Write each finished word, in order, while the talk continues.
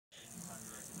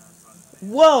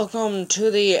Welcome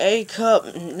to the A-Cup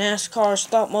NASCAR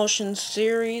stop motion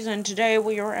series, and today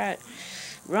we are at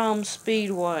Rome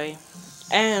Speedway.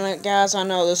 And guys, I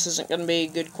know this isn't going to be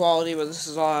good quality, but this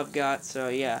is all I've got, so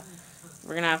yeah,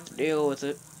 we're going to have to deal with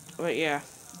it. But yeah,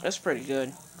 that's pretty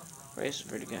good. Race is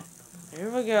pretty good. Here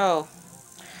we go.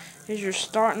 Here's your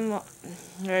starting,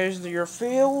 there's your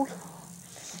field,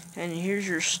 and here's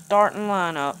your starting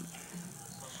lineup.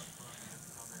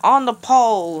 On the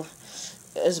pole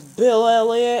is Bill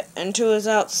Elliott, and to his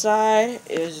outside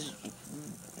is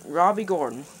Robby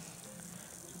Gordon.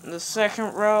 In the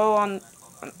second row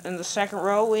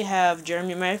we have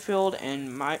Jeremy Mayfield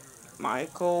and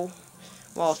Michael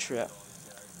Waltrip.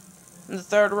 In the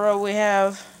third row we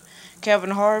have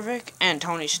Kevin Harvick and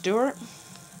Tony Stewart.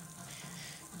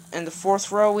 In the fourth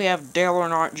row we have Dale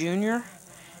Earnhardt Jr.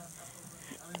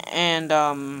 and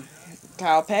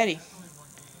Kyle Petty.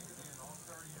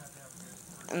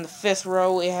 In the fifth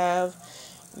row we have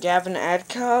Gavin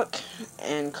Adcock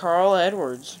and Carl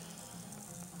Edwards.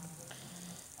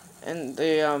 In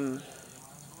the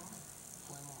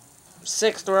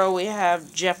sixth row we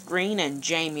have Jeff Green and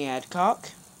Jamie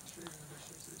Adcock.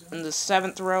 In the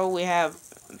seventh row we have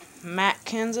Matt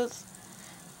Kenseth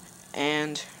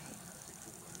and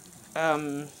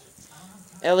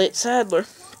Elliott Sadler.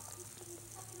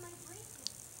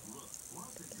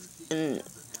 In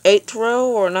eighth row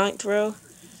or ninth row?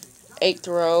 Eighth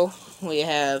row, we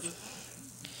have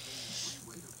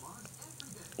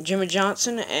Jimmie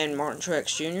Johnson and Martin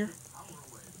Truex Jr.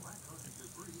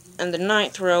 In the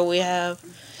ninth row, we have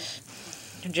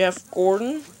Jeff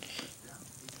Gordon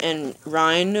and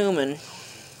Ryan Newman.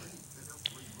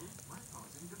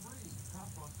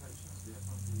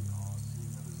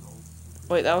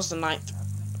 Wait, that was the ninth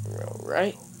row,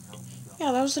 right?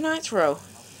 Yeah, that was the ninth row.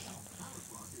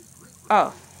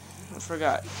 Oh, I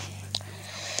forgot.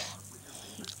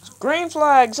 Green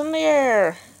flags in the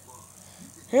air.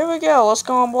 Here we go. Let's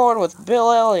go on board with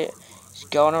Bill Elliott. He's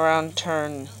going around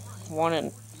turns 1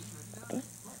 and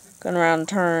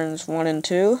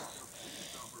 2.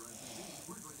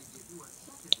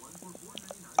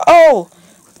 Oh,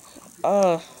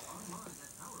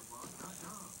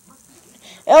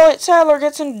 Elliott Sadler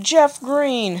gets into Jeff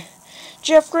Green.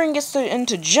 Jeff Green gets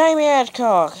into Jamie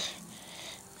Adcock.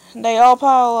 They all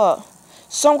pile up.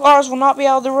 Some cars will not be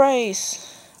out of the race.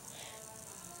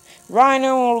 Ryan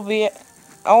Newman will be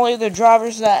only the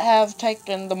drivers that have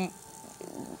taken the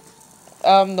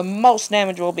most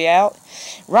damage will be out.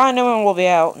 Ryan Newman will be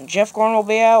out. Jeff Gordon will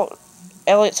be out.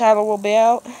 Elliott Sadler will be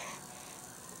out.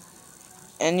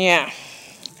 And yeah,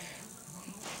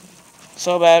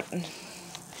 so bad.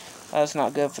 That's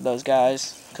not good for those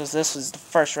guys, because this is the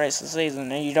first race of the season,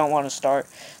 and you don't want to start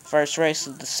the first race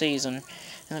of the season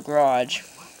in the garage.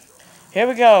 Here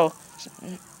we go.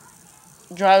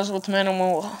 Drivers with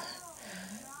minimal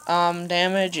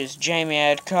damage is Jamie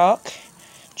Adcock,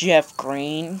 Jeff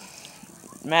Green,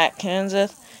 Matt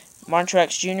Kenseth, Martin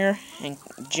Truex Jr., and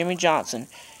Jimmie Johnson.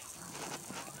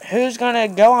 Who's going to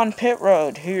go on pit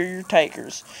road? Here are your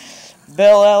takers.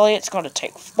 Bill Elliott's going to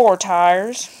take 4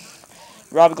 tires.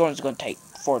 Robby Gordon's going to take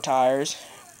 4 tires.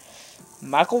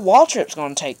 Michael Waltrip's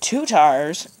going to take 2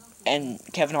 tires. And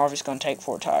Kevin Harvick's going to take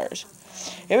 4 tires.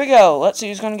 Here we go. Let's see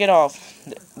who's going to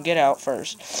get out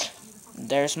first.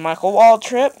 There's Michael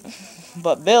Waltrip,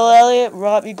 but Bill Elliott,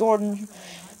 Robby Gordon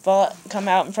come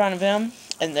out in front of him,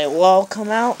 and they will all come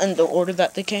out in the order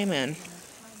that they came in.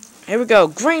 Here we go.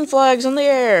 Green flags in the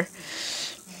air.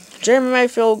 Jeremy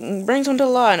Mayfield brings him to the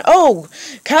line. Oh,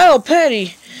 Kyle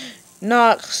Petty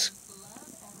knocks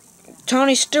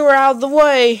Tony Stewart out of the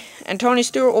way, and Tony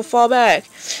Stewart will fall back.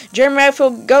 Jeremy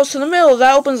Mayfield goes to the middle.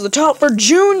 That opens the top for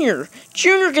Junior.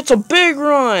 Junior gets a big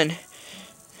run.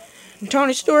 And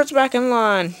Tony Stewart's back in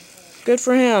line. Good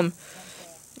for him.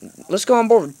 Let's go on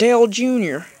board with Dale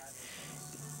Jr.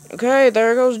 Okay,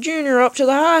 there goes Junior up to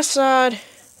the high side,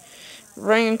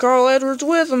 bringing Carl Edwards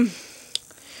with him.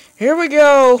 Here we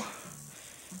go.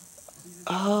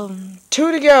 2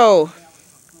 to go.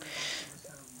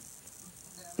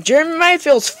 Jeremy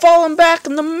Mayfield's falling back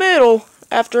in the middle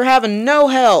after having no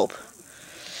help.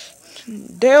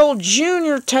 Dale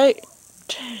Jr.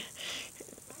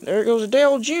 There goes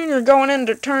Dale Jr. going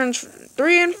into turns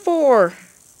 3 and 4.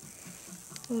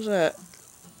 What was that?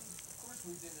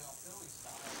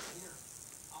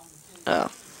 Oh.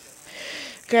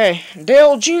 Okay,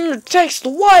 Dale Jr. takes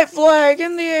the white flag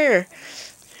in the air.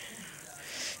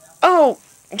 Oh,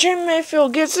 Jeremy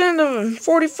Mayfield gets into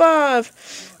 45.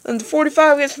 And the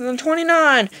 45 gets to the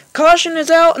 29. Caution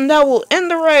is out, and that will end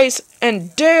the race.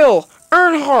 And Dale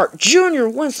Earnhardt Jr.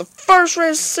 wins the first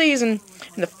race of the season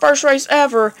and the first race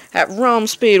ever at Rome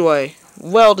Speedway.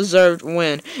 well-deserved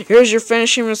win. Here's your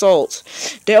finishing results.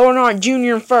 Dale Earnhardt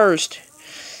Jr. in first.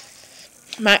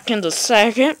 Matt Kenseth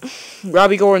second.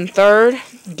 Robbie Gordon third.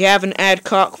 Gavin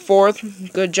Adcock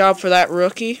fourth. Good job for that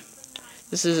rookie.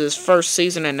 This is his first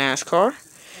season in NASCAR.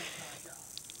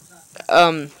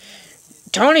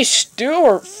 Tony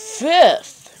Stewart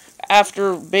fifth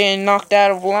after being knocked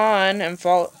out of line and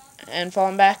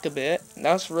falling back a bit.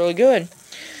 That's really good.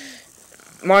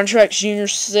 Martin Truex Jr.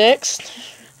 sixth.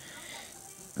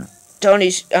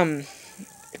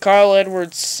 Carl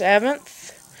Edwards seventh.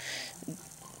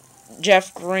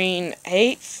 Jeff Green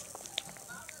 8th,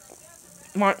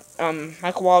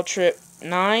 Michael Waltrip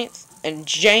 9th, and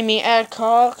Jamie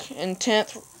Adcock in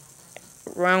 10th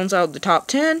rounds out the top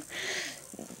 10.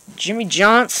 Jimmy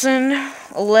Johnson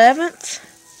 11th,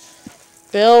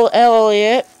 Bill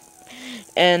Elliott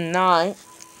in 9th,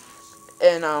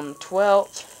 and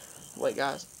 12th. Wait,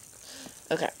 guys.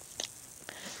 Okay.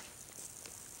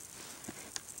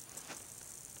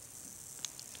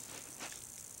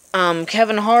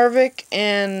 Kevin Harvick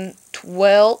in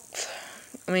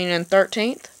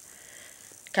 13th.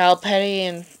 Kyle Petty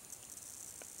in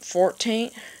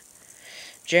 14th.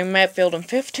 Jamie Matfield in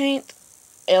 15th.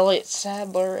 Elliott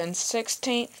Sadler in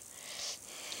 16th.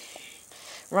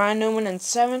 Ryan Newman in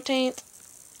 17th.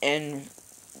 And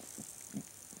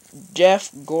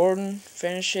Jeff Gordon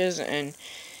finishes in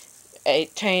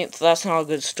 18th. That's not a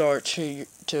good start to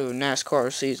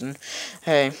NASCAR season.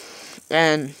 Hey,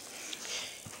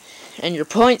 and your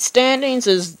point standings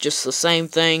is just the same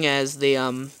thing as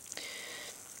the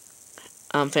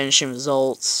finishing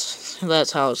results.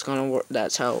 That's how it's gonna work.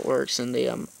 That's how it works in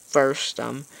the first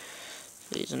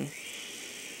season.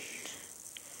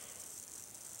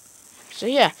 So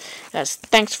yeah,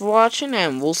 thanks for watching,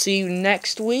 and we'll see you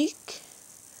next week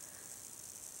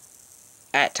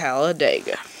at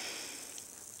Talladega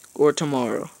or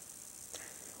tomorrow.